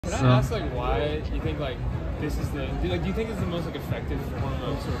Can I ask, like, why you think, like, this is the, do you think it's the most, like, effective form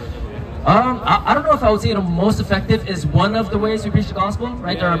of sort of evangelism? I don't know if I would say the most effective is one of the ways we preach the gospel,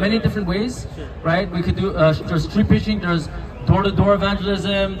 right? There are many different ways, right? We could do, there's street preaching, there's door-to-door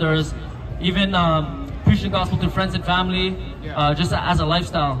evangelism, there's even preaching the gospel to friends and family, just as a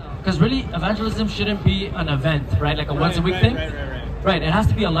lifestyle. Because really, evangelism shouldn't be an event, right? Like a once-a-week thing. Right, it has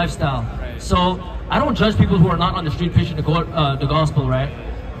to be a lifestyle. So I don't judge people who are not on the street preaching the gospel, right?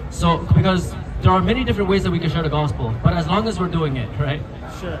 So, because there are many different ways that we can share the gospel, but as long as we're doing it, right?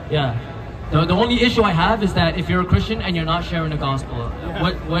 Sure. Yeah. The only issue I have is that if you're a Christian and you're not sharing the gospel,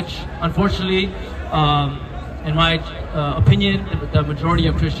 which unfortunately, in my opinion, the majority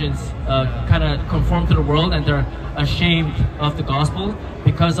of Christians kind of conform to the world and they're ashamed of the gospel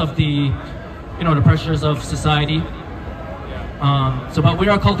because of the, the pressures of society. But we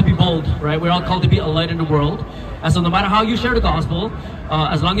are called to be bold, right? We're all called to be a light in the world. And so no matter how you share the gospel,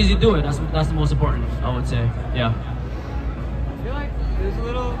 as long as you do it, that's the most important, I would say. Yeah. I feel like there's a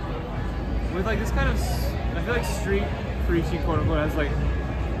little, with like this kind of, I feel like street preaching, quote unquote, has like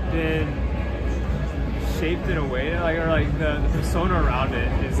been shaped in a way, like, or like the persona around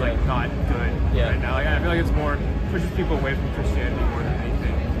it is like not good right now. Like I feel like it's more, pushes people away from Christianity more than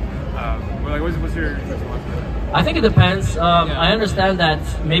anything. What's your response to that? I think it depends. I understand that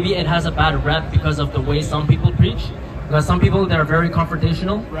maybe it has a bad rep because of the way some people preach. Because some people, they're very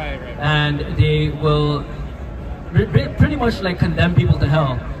confrontational, and they will pretty much like condemn people to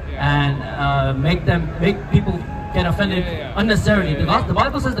hell and make people get offended unnecessarily. The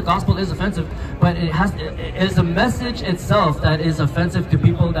Bible says the gospel is offensive, but it is a message itself that is offensive to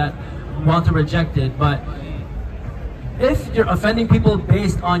people that want to reject it. But if you're offending people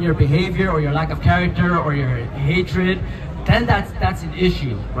based on your behavior or your lack of character or your hatred, then that's an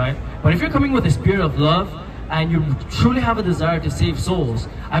issue, right? But if you're coming with a spirit of love and you truly have a desire to save souls,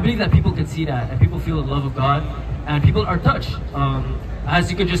 I believe that people can see that and people feel the love of God and people are touched. As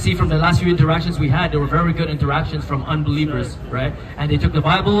you can just see from the last few interactions we had, there were very good interactions from unbelievers, right? And they took the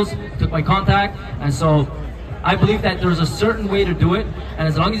Bibles, took my contact, and so I believe that there's a certain way to do it, and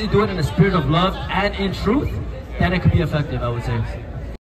as long as you do it in a spirit of love and in truth, then it could be effective, I would say.